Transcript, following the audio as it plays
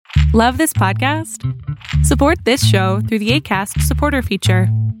Love this podcast? Support this show through the Acast supporter feature.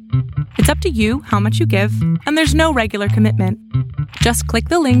 It's up to you how much you give, and there's no regular commitment. Just click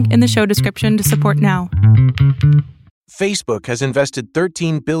the link in the show description to support now. Facebook has invested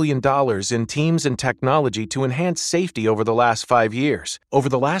 $13 billion in teams and technology to enhance safety over the last 5 years. Over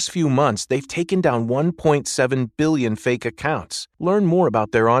the last few months, they've taken down 1.7 billion fake accounts. Learn more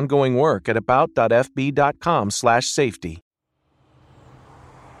about their ongoing work at about.fb.com/safety.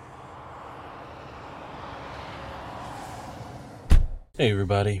 Hey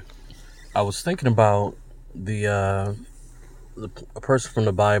everybody, I was thinking about a person from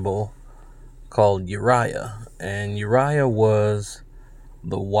the Bible called Uriah, and Uriah was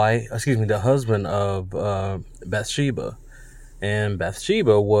the husband of Bathsheba, and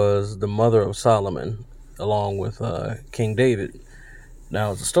Bathsheba was the mother of Solomon, along with King David.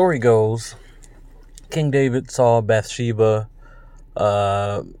 Now, as the story goes, King David saw Bathsheba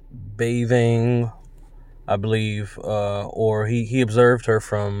bathing, I believe, or he observed her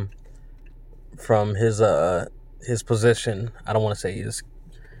from his position. I don't want to say his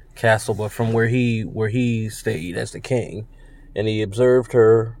castle, but from where he stayed as the king, and he observed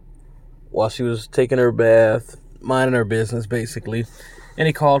her while she was taking her bath, minding her business basically, and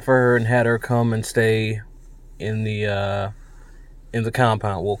he called for her and had her come and stay in the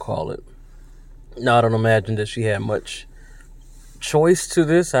compound, we'll call it. Now, I don't imagine that she had much choice to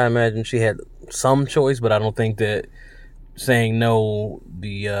this. I imagine she had some choice, but I don't think that saying no,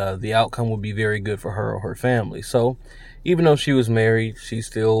 the outcome would be very good for her or her family. So even though she was married, she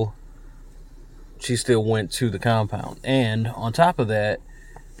still went to the compound. And on top of that,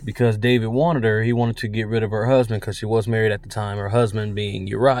 because David wanted her, he wanted to get rid of her husband, because she was married at the time, her husband being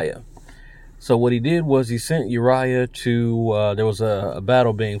Uriah. So what he did was he sent Uriah to, there was a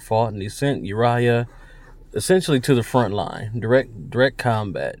battle being fought, and he sent Uriah essentially to the front line, direct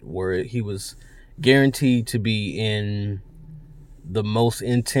combat, where he was guaranteed to be in the most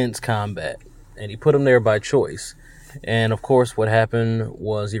intense combat. And he put him there by choice. And of course, what happened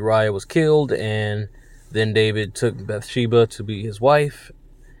was Uriah was killed, and then David took Bathsheba to be his wife,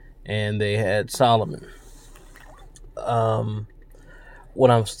 and they had Solomon. What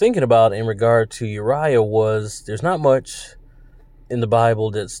I was thinking about in regard to Uriah was there's not much in the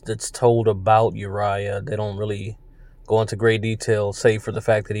Bible that's told about Uriah. They don't really go into great detail, save for the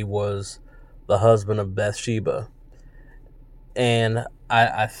fact that he was the husband of Bathsheba. And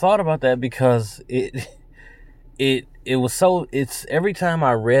I thought about that because it was so, it's every time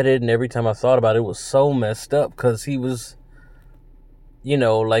I read it and every time I thought about it, it was so messed up, because he was,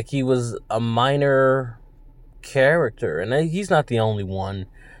 he was a minor character, and he's not the only one.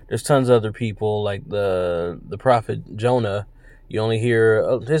 There's tons of other people, like the prophet Jonah. You only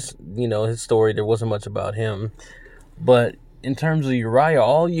hear his story. There wasn't much about him. But in terms of Uriah,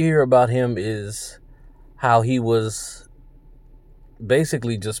 all you hear about him is how he was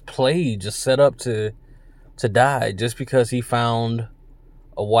basically just set up to die, just because he found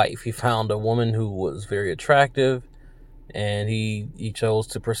a wife. He found a woman who was very attractive, and he chose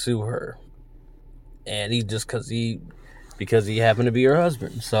to pursue her. And because he happened to be her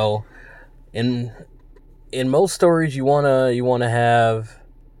husband. So in most stories, you wanna have,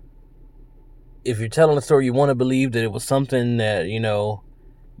 if you're telling a story, you want to believe that it was something that,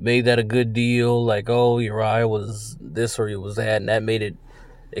 made that a good deal, like, oh, Uriah was this or he was that, and that made it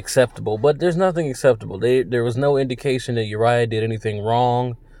acceptable. But there's nothing acceptable. There was no indication that Uriah did anything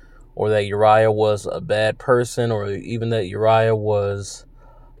wrong, or that Uriah was a bad person, or even that Uriah was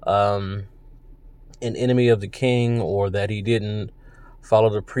an enemy of the king, or that he didn't follow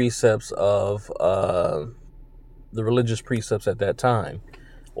the precepts of the religious precepts at that time,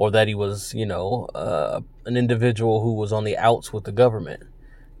 or that he was, an individual who was on the outs with the government.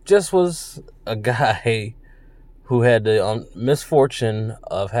 Just was a guy who had the misfortune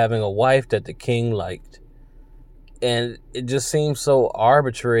of having a wife that the king liked. And it just seemed so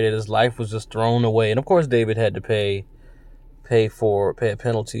arbitrary that his life was just thrown away. And of course, David had to pay a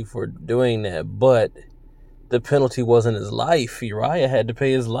penalty for doing that. But the penalty wasn't his life. Uriah had to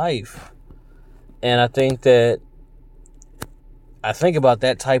pay his life. And I think about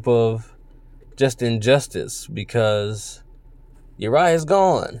that type of just injustice, because Uriah's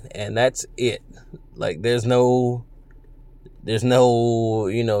gone, and that's it. Like, there's no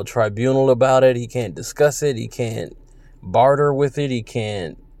tribunal about it. He can't discuss it. He can't barter with it. He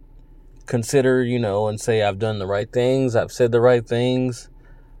can't consider, and say, I've done the right things. I've said the right things.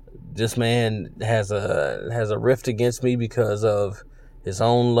 This man has a rift against me because of his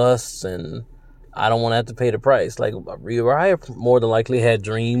own lusts, and I don't want to have to pay the price. Like, Uriah more than likely had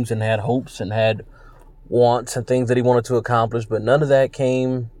dreams and had hopes and had wants and things that he wanted to accomplish, but none of that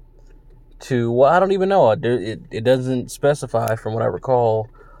came well, I don't even know. It doesn't specify, from what I recall,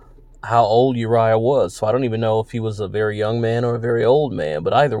 how old Uriah was. So I don't even know if he was a very young man or a very old man.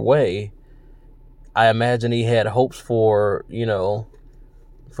 But either way, I imagine he had hopes for,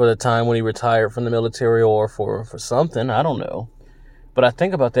 for the time when he retired from the military, or for something. I don't know. But I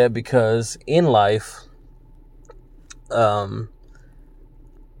think about that because in life, I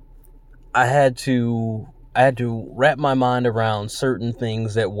had to wrap my mind around certain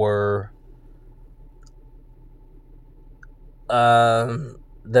things that were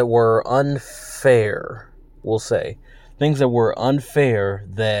unfair, we'll say. Things that were unfair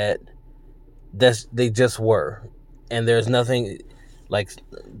that they just were. And there's nothing, like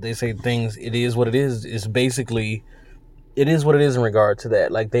they say, things, it is what it is. It's basically, it is what it is in regard to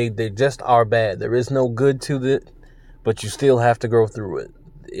that. Like they just are bad. There is no good to it, but you still have to go through it.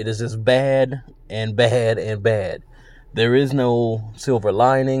 It is just bad and bad and bad. There is no silver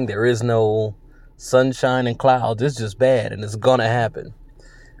lining. There is no sunshine and clouds. It's just bad, and it's gonna happen.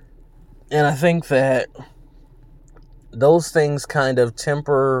 And I think that those things kind of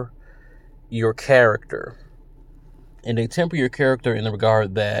temper your character. And they temper your character in the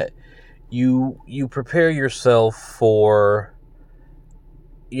regard that you prepare yourself for,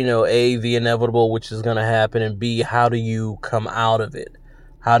 A, the inevitable, which is going to happen, and B, how do you come out of it?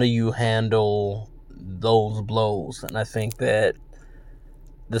 How do you handle those blows? And I think that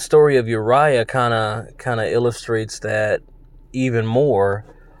the story of Uriah kind of illustrates that even more,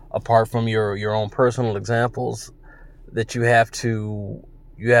 apart from your own personal examples that you have to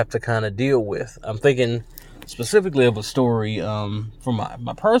kind of deal with. I'm thinking specifically of a story from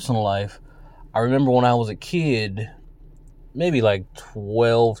my personal life. I remember when I was a kid, maybe like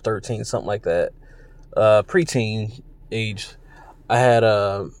 12, 13, something like that, preteen age. I had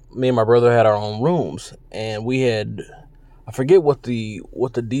me and my brother had our own rooms, and we had, I forget what the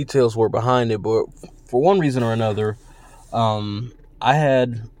details were behind it, but for one reason or another, I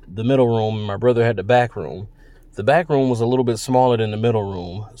had the middle room and my brother had the back room. The back room was a little bit smaller than the middle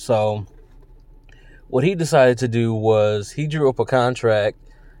room. So what he decided to do was he drew up a contract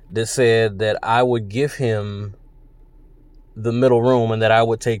that said that I would give him the middle room and that I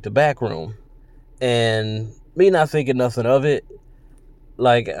would take the back room. And me not thinking nothing of it,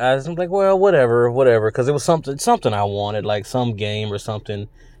 like I was like, well, whatever, because it was something I wanted, like some game or something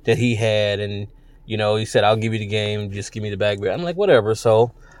that he had, and he said, I'll give you the game, just give me the back. I'm like, whatever.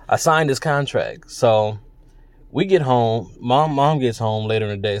 So I signed this contract. So we get home. Mom gets home later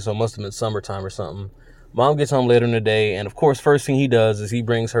in the day, so it must have been summertime or something. Mom gets home later in the day, and of course, first thing he does is he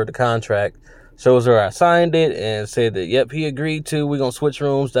brings her the contract, shows her I signed it, and said that, yep, he agreed to, we're going to switch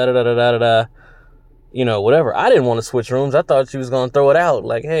rooms, da-da-da-da-da-da, whatever. I didn't want to switch rooms. I thought she was going to throw it out,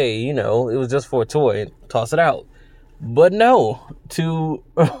 like, hey, it was just for a toy, and toss it out. But no, to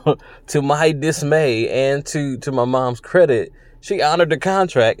my dismay and to my mom's credit, she honored the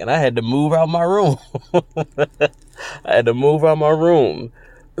contract, and I had to move out my room.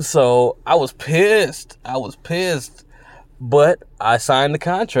 So I was pissed. But I signed the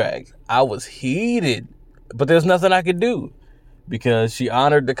contract. I was heated. But there's nothing I could do because she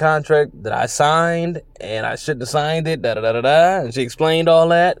honored the contract that I signed, and I shouldn't have signed it, da-da-da-da-da. And she explained all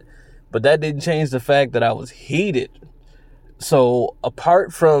that. But that didn't change the fact that I was heated. So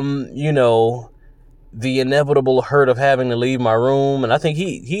apart from, the inevitable hurt of having to leave my room, and I think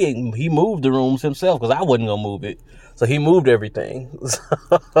he moved the rooms himself because I wasn't gonna move it, so he moved everything.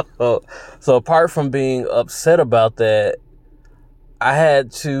 So apart from being upset about that, I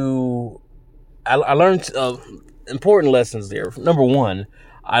learned important lessons there. Number one,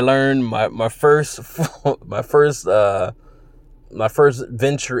 I learned my first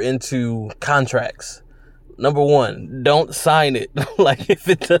venture into contracts. Number one, don't sign it. Like if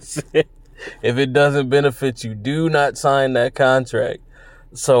it doesn't benefit you, do not sign that contract.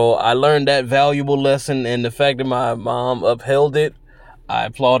 So I learned that valuable lesson, and the fact that my mom upheld it, I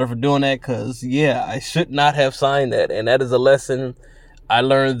applaud her for doing that, because, I should not have signed that. And that is a lesson I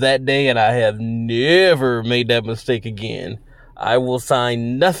learned that day, and I have never made that mistake again. I will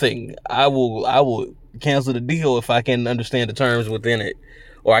sign nothing. I will cancel the deal if I can understand the terms within it,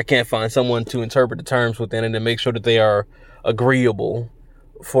 or I can't find someone to interpret the terms within it and make sure that they are agreeable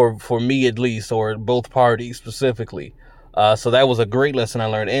for me at least, or both parties specifically. So that was a great lesson I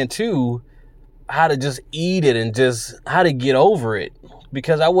learned. And two, how to just eat it and just how to get over it,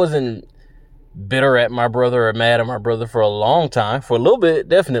 because I wasn't bitter at my brother or mad at my brother for a long time. For a little bit,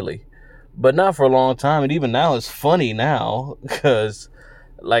 definitely, but not for a long time. And even now, it's funny now because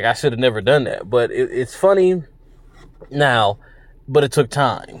like I should have never done that, but it's funny now, but it took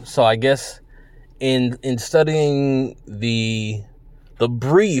time. So I guess in studying the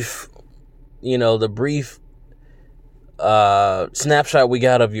brief the brief snapshot we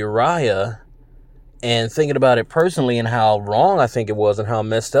got of Uriah, and thinking about it personally and how wrong I think it was and how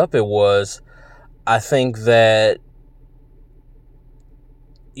messed up it was, I think that,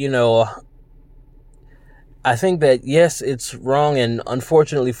 yes, it's wrong. And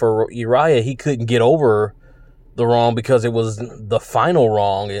unfortunately for Uriah, he couldn't get over the wrong because it was the final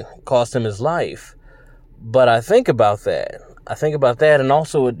wrong. It cost him his life. But I think about that. And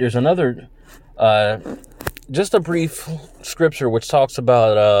also there's another, just a brief scripture which talks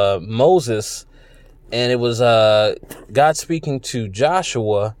about Moses. And it was God speaking to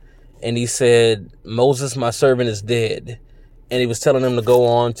Joshua, and he said, "Moses, my servant, is dead." And he was telling him to go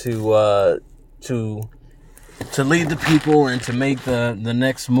on to lead the people and to make the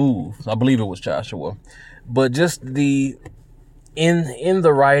next move. I believe it was Joshua. But just in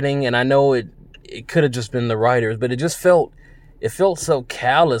the writing, and I know it could have just been the writers, but it felt so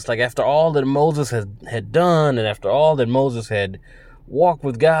callous. Like after all that Moses had done, and after all that Moses had walked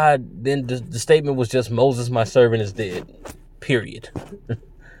with God, then the statement was just, "Moses, my servant, is dead," period.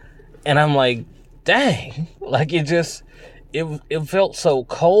 And I'm like, dang, like it felt so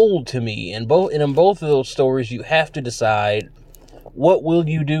cold to me. And in both of those stories, you have to decide, what will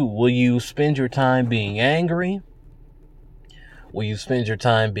you do? Will you spend your time being angry? Will you spend your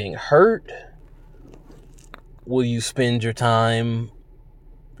time being hurt? Will you spend your time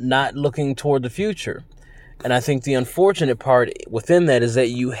not looking toward the future? And I think the unfortunate part within that is that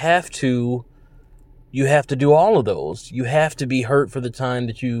you have to do all of those. You have to be hurt for the time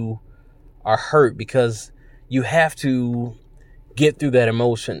that you are hurt, because you have to get through that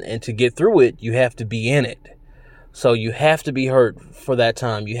emotion. And to get through it, you have to be in it. So you have to be hurt for that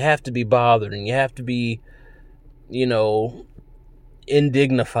time. You have to be bothered, and you have to be,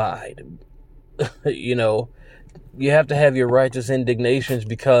 indignified. You have to have your righteous indignations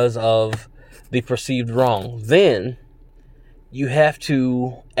because of the perceived wrong. Then you have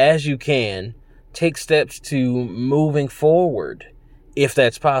to, as you can, take steps to moving forward, if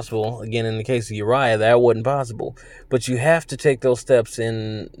that's possible. Again, in the case of Uriah, that wasn't possible. But you have to take those steps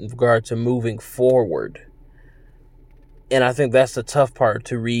in regard to moving forward. And I think that's the tough part,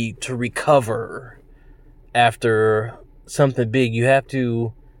 to recover after something big. You have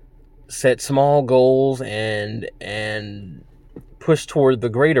to set small goals and push toward the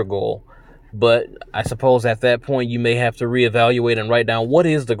greater goal. But I suppose at that point you may have to reevaluate and write down, what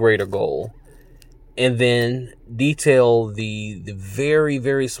is the greater goal? And then detail the very,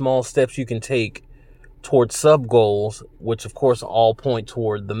 very small steps you can take towards sub goals, which of course all point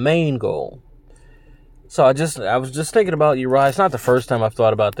toward the main goal. So I was just thinking about Uriah. It's not the first time I've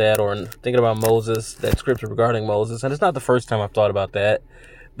thought about that, or thinking about Moses, that scripture regarding Moses. And it's not the first time I've thought about that,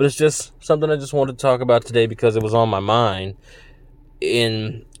 but it's just something I just wanted to talk about today because it was on my mind,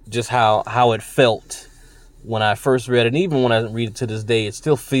 in just how it felt when I first read it. And even when I read it to this day, it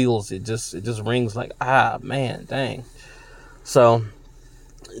still feels, it just rings like, man, dang. So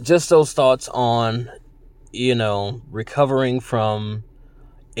just those thoughts on, recovering from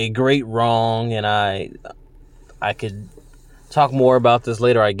a great wrong. And I could talk more about this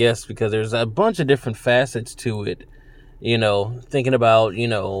later, I guess, because there's a bunch of different facets to it. Thinking about,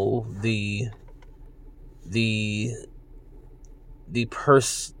 the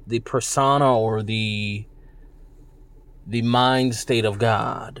persona, or the mind state of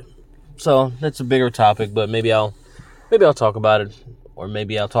God. So that's a bigger topic, but maybe I'll talk about it, or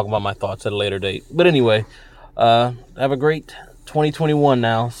maybe I'll talk about my thoughts at a later date. But anyway, have a great 2021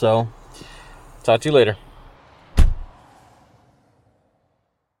 now. So talk to you later.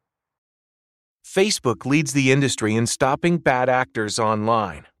 Facebook leads the industry in stopping bad actors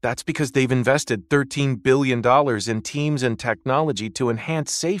online. That's because they've invested $13 billion in teams and technology to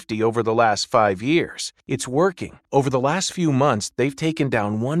enhance safety over the last 5 years. It's working. Over the last few months, they've taken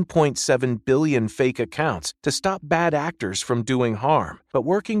down 1.7 billion fake accounts to stop bad actors from doing harm. But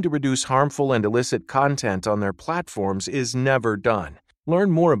working to reduce harmful and illicit content on their platforms is never done. Learn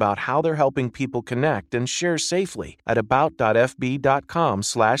more about how they're helping people connect and share safely at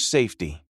about.fb.com/safety.